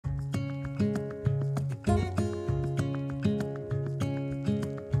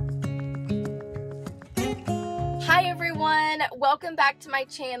welcome back to my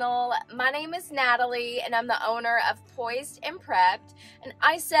channel. My name is Natalie and I'm the owner of Poised N Prepped, and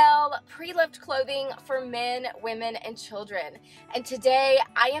I sell pre-loved clothing for men, women, and children. And today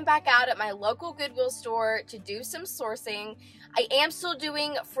I am back out at my local Goodwill store to do some sourcing. I am still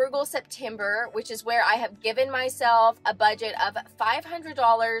doing Frugal September, which is where I have given myself a budget of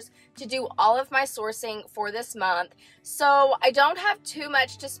 $500 to do all of my sourcing for this month. So I don't have too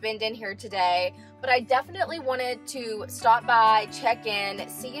much to spend in here today, but I definitely wanted to stop by, check in,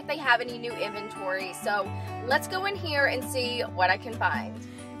 see if they have any new inventory. So let's go in here and see what I can find.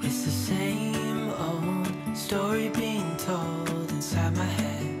 It's the same old story being told inside my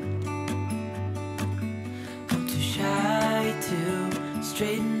head. I'm too shy to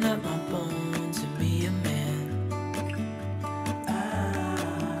straighten up my bones and be a man.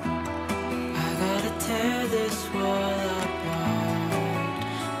 I gotta tear this wall apart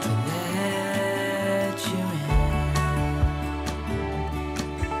to let you in.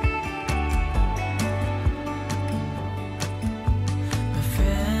 My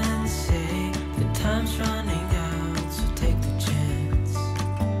friends say the time's running out, so take the chance.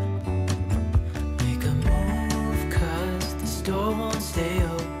 Make a move, 'cause the store won't stay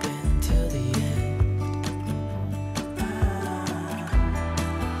open till the end.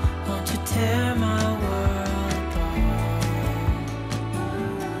 Won't you tear my world apart?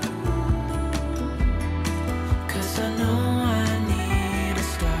 'Cause I know I need a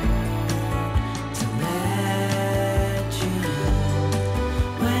start to let you in.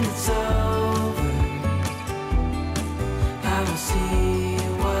 When it's over, I will see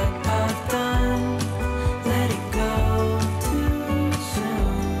what I've done. Letting go too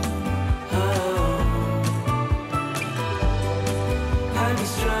soon. Oh, I'd be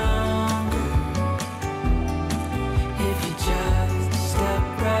stronger if you just step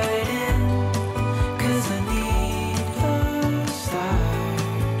right in. 'Cause I need a start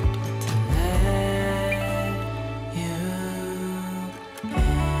to let you in.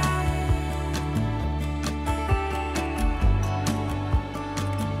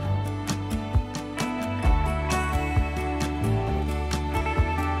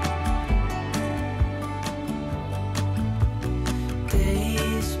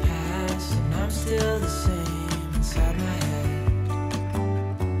 Days pass and I'm still the same inside my head.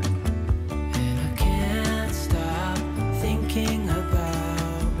 And I can't stop thinking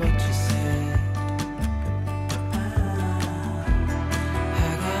about what you said. I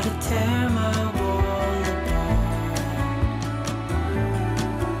gotta tear my wall apart.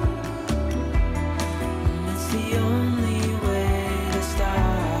 And it's the only way to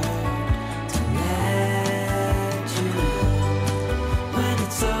start to let you in. When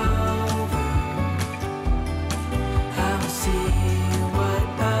it's over, I will see what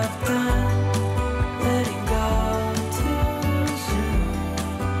I've done. Letting go too soon.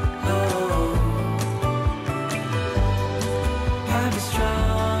 Oh, I'd be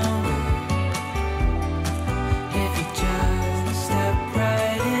stronger if you just step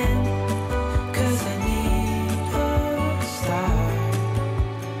right in. 'Cause I need a start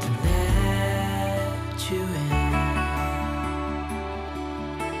to let you in.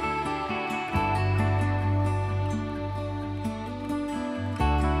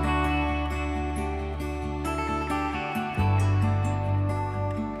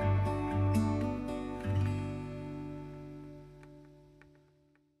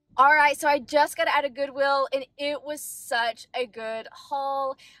 All right, so I just got out of Goodwill and it was such a good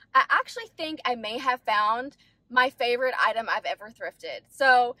haul. I actually think I may have found my favorite item I've ever thrifted.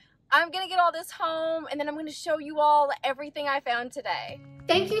 So I'm gonna get all this home and then I'm gonna show you all everything I found today.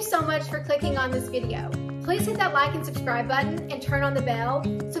 Thank you so much for clicking on this video. Please hit that like and subscribe button and turn on the bell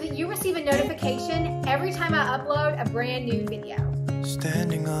so that you receive a notification every time I upload a brand new video.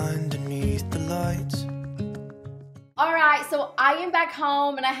 Standing underneath the lights. All right, so I am back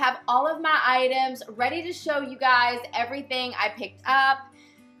home and I have all of my items ready to show you guys everything I picked up.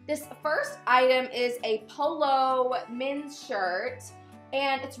 This first item is a polo men's shirt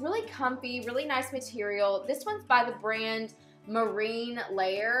and it's really comfy, really nice material. This one's by the brand Marine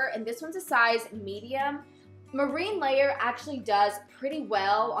Layer and this one's a size medium. Marine Layer actually does pretty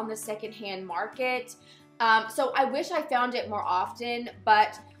well on the secondhand market. So I wish I found it more often,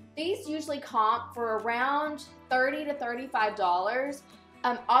 but these usually comp for around $30 to $35.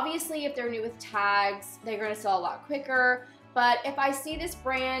 Obviously, if they're new with tags, they're going to sell a lot quicker. But if I see this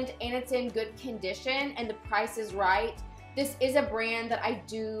brand and it's in good condition and the price is right, this is a brand that I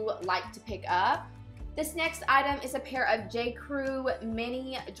do like to pick up. This next item is a pair of j.crew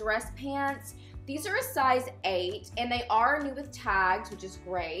mini dress pants. These are a size 8 and they are new with tags, which is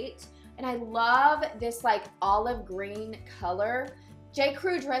great. and I love this like olive green color.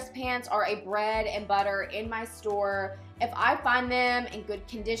 J.Crew dress pants are a bread and butter in my store. If I find them in good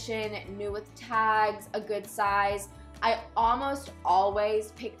condition, new with tags, a good size, I almost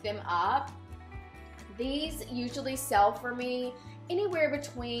always pick them up. These usually sell for me anywhere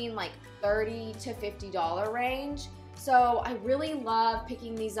between like $30 to $50 range. So I really love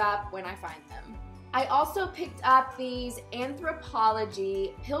picking these up when I find them. I also picked up these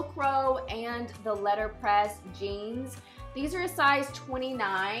Anthropologie Pilcrow and the letterpress jeans. These are a size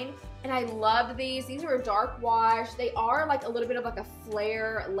 29 and I love these. These are a dark wash. They are like a little bit of like a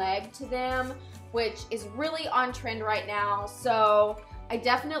flare leg to them, which is really on trend right now. So I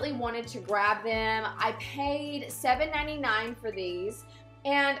definitely wanted to grab them. I paid $7.99 for these.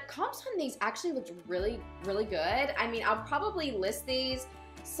 And comps on these actually looked really, really good. I mean, I'll probably list these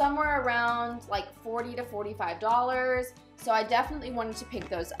somewhere around like $40 to $45. So I definitely wanted to pick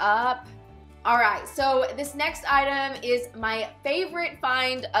those up. All right, so this next item is my favorite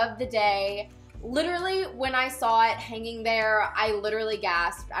find of the day. Literally, when I saw it hanging there, I literally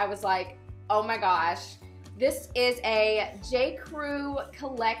gasped. I was like, oh my gosh. This is a j.crew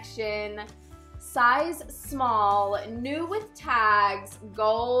collection, size small, new with tags,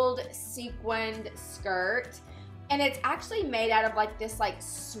 gold sequined skirt. And it's actually made out of like this like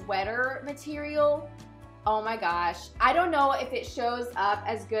sweater material. Oh my gosh. I don't know if it shows up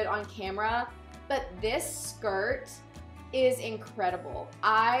as good on camera, but this skirt is incredible.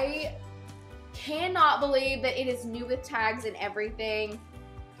 I cannot believe that it is new with tags and everything.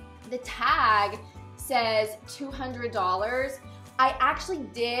 The tag says $200. I actually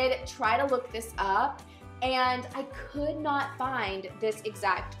did try to look this up and I could not find this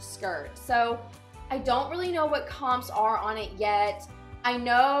exact skirt. So I don't really know what comps are on it yet. I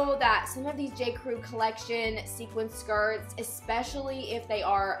know that some of these j.crew collection sequin skirts, especially if they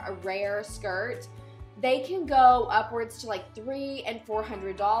are a rare skirt, they can go upwards to like $300 and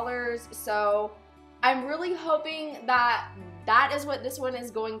 $400. So I'm really hoping that that is what this one is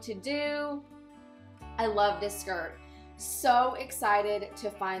going to do. I love this skirt. So excited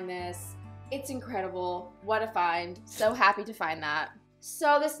to find this. It's incredible. What a find. So happy to find that.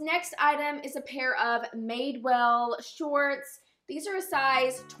 So this next item is a pair of Madewell shorts. These are a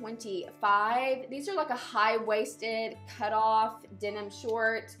size 25. These are like a high-waisted cut-off denim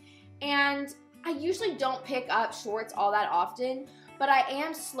short. And I usually don't pick up shorts all that often, but I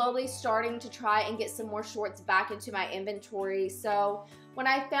am slowly starting to try and get some more shorts back into my inventory. So when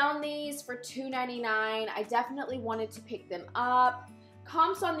I found these for $2.99, I definitely wanted to pick them up.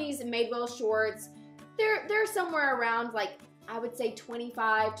 Comps on these Madewell shorts, they're somewhere around like, I would say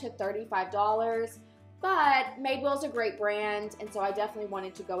 $25 to $35. But Madewell's a great brand, and so I definitely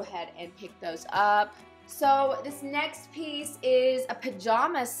wanted to go ahead and pick those up. So this next piece is a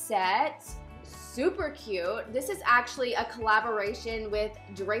pajama set. Super cute. This is actually a collaboration with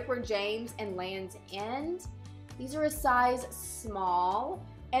Draper James and Land's End. These are a size small,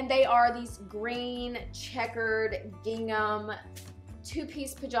 and they are these green checkered gingham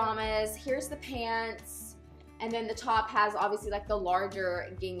two-piece pajamas. Here's the pants, and then the top has obviously like the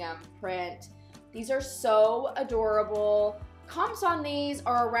larger gingham print. These are so adorable. Comps on these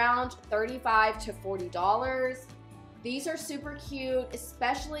are around $35 to $40. These are super cute,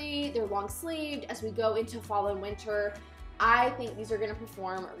 especially they're long sleeved as we go into fall and winter. I think these are gonna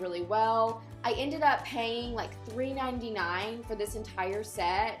perform really well. I ended up paying like $3.99 for this entire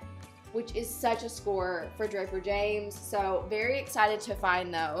set, which is such a score for Draper James. So very excited to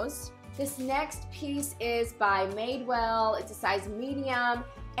find those. This next piece is by Madewell. It's a size medium,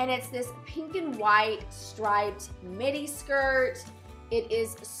 and it's this pink and white striped midi skirt. It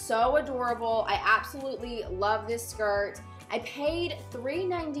is so adorable. I absolutely love this skirt. I paid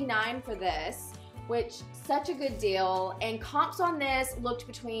 $3.99 for this, which such a good deal. And comps on this looked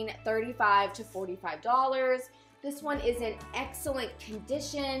between $35 to $45. This one is in excellent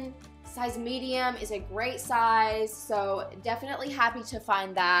condition. Size medium is a great size, so definitely happy to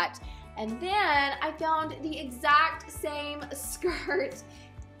find that. And then I found the exact same skirt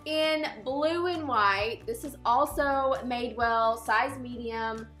in blue and white. This is also Madewell, size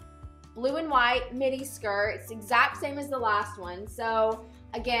medium, blue and white midi skirt. It's the exact same as the last one. So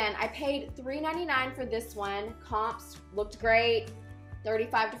again, I paid $3.99 for this one. Comps looked great,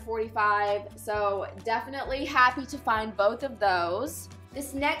 $35 to $45. So definitely happy to find both of those.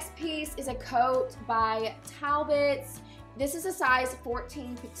 This next piece is a coat by Talbot's. This is a size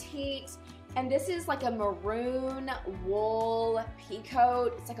 14 petite. And this is like a maroon wool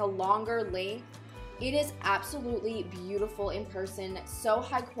peacoat. It's like a longer length. It is absolutely beautiful in person, so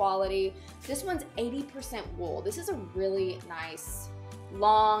high quality. This one's 80% wool. This is a really nice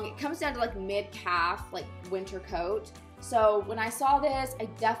long. It comes down to like mid-calf, like winter coat. So when I saw this, I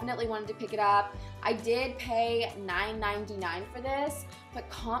definitely wanted to pick it up. I did pay $9.99 for this, but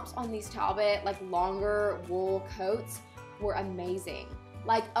comps on these Talbot, like longer wool coats, were amazing.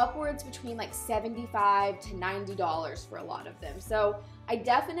 Like upwards between like $75 to $90 for a lot of them. So I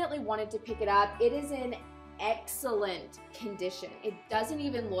definitely wanted to pick it up. It is in excellent condition. It doesn't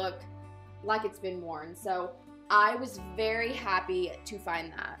even look like it's been worn. So I was very happy to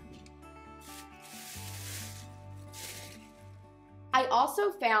find that. I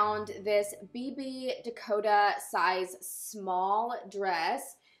also found this BB Dakota size small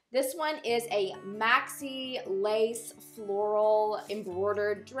dress. This one is a maxi lace floral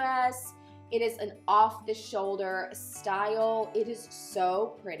embroidered dress. It is an off-the-shoulder style. It is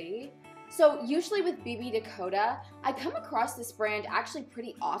so pretty. So usually with BB Dakota, I come across this brand actually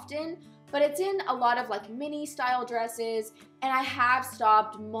pretty often, but it's in a lot of like mini style dresses, and I have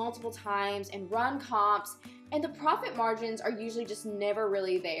stopped multiple times and run comps, and the profit margins are usually just never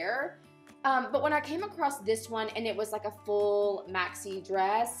really there. But when I came across this one and it was like a full maxi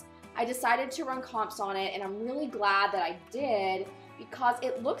dress, I decided to run comps on it, and I'm really glad that I did because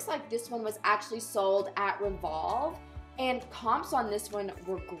it looks like this one was actually sold at Revolve, and comps on this one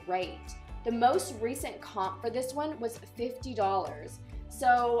were great. The most recent comp for this one was $50.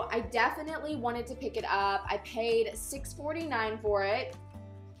 So I definitely wanted to pick it up. I paid $6.49 for it,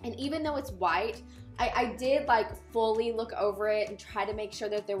 and even though it's white, I did like fully look over it and try to make sure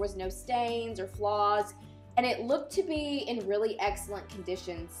that there was no stains or flaws, and it looked to be in really excellent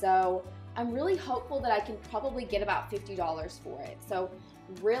condition. So I'm really hopeful that I can probably get about $50 for it. So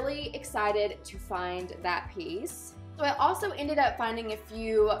really excited to find that piece. So I also ended up finding a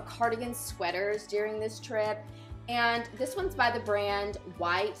few cardigan sweaters during this trip, and this one's by the brand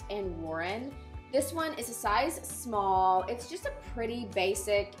White and Warren. This one is a size small. It's just a pretty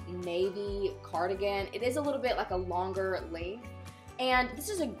basic navy cardigan. It is a little bit like a longer length, and this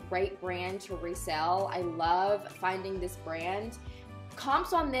is a great brand to resell. I love finding this brand.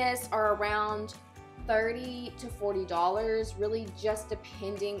 Comps on this are around $30 to $40, really just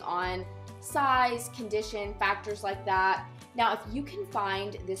depending on size, condition, factors like that. Now, if you can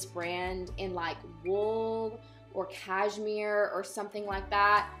find this brand in like wool or cashmere or something like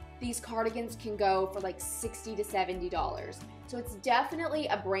that, these cardigans can go for like $60 to $70. So it's definitely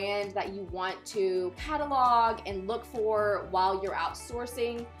a brand that you want to catalog and look for while you're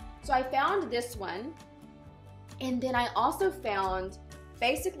outsourcing. So I found this one, and then I also found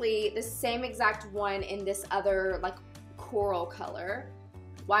basically the same exact one in this other like coral color.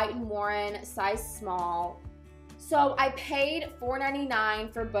 White and Warren, size small. So I paid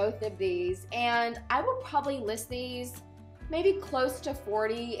 $4.99 for both of these, and I will probably list these maybe close to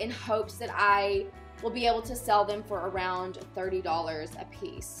 $40 in hopes that I will be able to sell them for around $30 a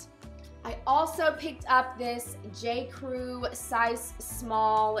piece. I also picked up this j.crew size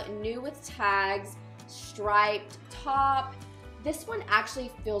small, new with tags, striped top. This one actually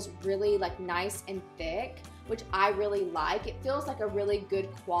feels really like nice and thick, which I really like. It feels like a really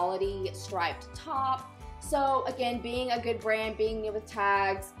good quality striped top. So again, being a good brand, being new with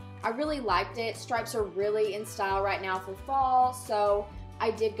tags, I really liked it. Stripes are really in style right now for fall, so I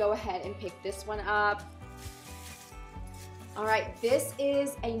did go ahead and pick this one up. All right, this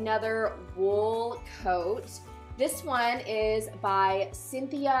is another wool coat. This one is by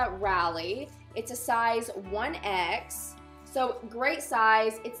Cynthia Rowley. It's a size 1X, so great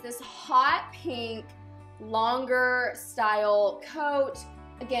size. It's this hot pink, longer style coat.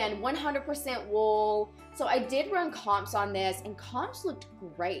 Again, 100% wool. So I did run comps on this, and comps looked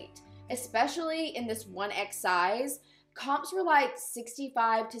great, especially in this 1X size. Comps were like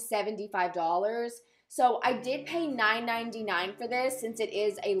 $65 to $75. So I did pay $9.99 for this since it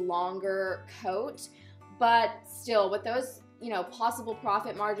is a longer coat, but still with those, you know, possible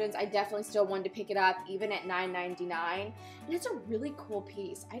profit margins, I definitely still wanted to pick it up even at $9.99. And it's a really cool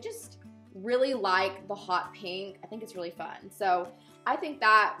piece. I just really like the hot pink. I think it's really fun. So I think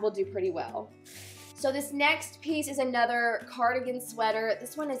that will do pretty well. So this next piece is another cardigan sweater.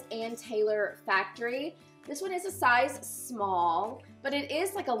 This one is Ann Taylor Factory. This one is a size small, but it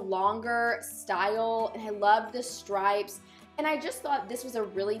is like a longer style, and I love the stripes. And I just thought this was a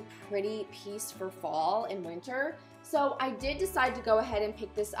really pretty piece for fall and winter. So I did decide to go ahead and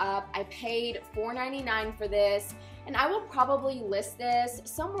pick this up. I paid $4.99 for this, and I will probably list this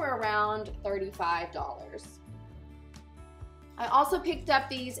somewhere around $35. I also picked up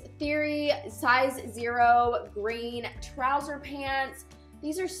these Theory size 0 green trouser pants.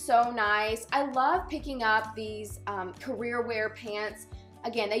 These are so nice. I love picking up these career wear pants.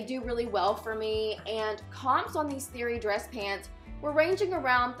 Again, they do really well for me, and comps on these Theory dress pants were ranging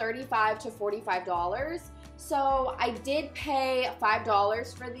around $35 to $45. So I did pay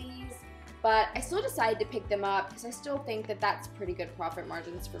 $5 for these, but I still decided to pick them up because I still think that that's pretty good profit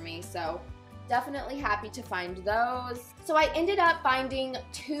margins for me. So definitely happy to find those. So I ended up finding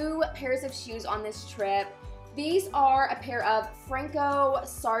 2 pairs of shoes on this trip. These are a pair of Franco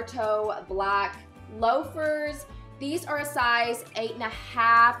Sarto black loafers. These are a size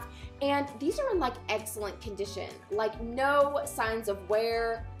 8.5, and these are in like excellent condition, like no signs of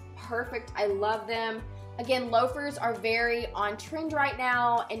wear. Perfect, I love them. Again, loafers are very on trend right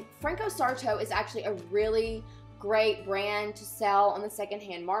now, and Franco Sarto is actually a really great brand to sell on the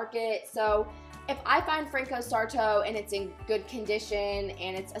secondhand market. So if I find Franco Sarto and it's in good condition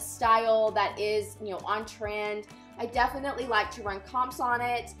and it's a style that is, you know, on trend, I definitely like to run comps on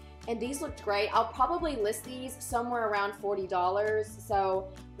it. And these looked great. I'll probably list these somewhere around $40. So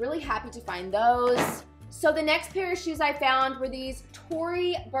really happy to find those. So the next pair of shoes I found were these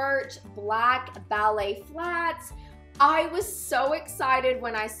Tory Burch black ballet flats. I was so excited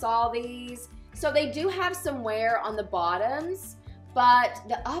when I saw these. So they do have some wear on the bottoms, but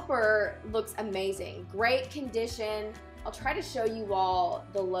the upper looks amazing. Great condition. I'll try to show you all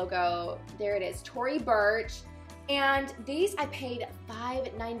the logo. There it is, Tory Burch. And these I paid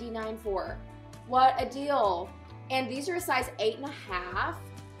 $5.99 for. What a deal. And these are a size 8.5.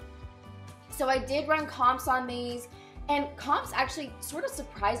 So I did run comps on these, and comps actually sort of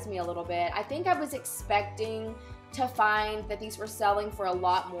surprised me a little bit. I think I was expecting to find that these were selling for a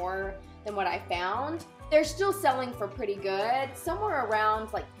lot more than what I found. They're still selling for pretty good, somewhere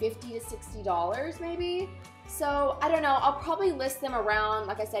around like $50 to $60 maybe. So I don't know, I'll probably list them around,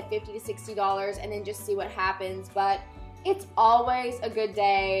 like I said, $50 to $60 and then just see what happens. But it's always a good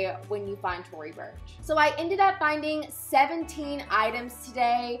day when you find Tory Burch. So I ended up finding 17 items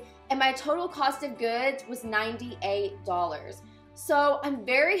today, and my total cost of goods was $98. So I'm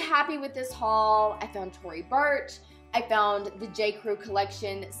very happy with this haul. I found Tory Burch, I found the j.crew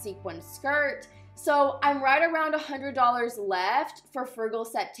collection sequin skirt. So I'm right around $100 left for Frugal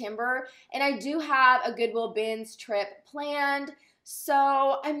September, and I do have a Goodwill bins trip planned.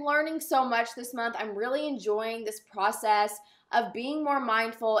 So I'm learning so much this month. I'm really enjoying this process of being more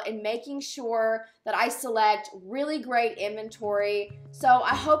mindful and making sure that I select really great inventory. So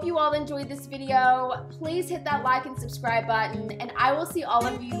I hope you all enjoyed this video. Please hit that like and subscribe button, and I will see all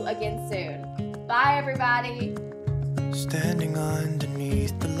of you again soon. Bye, everybody. Standing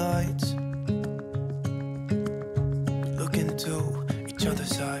underneath the lights, looking into each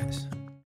other's eyes.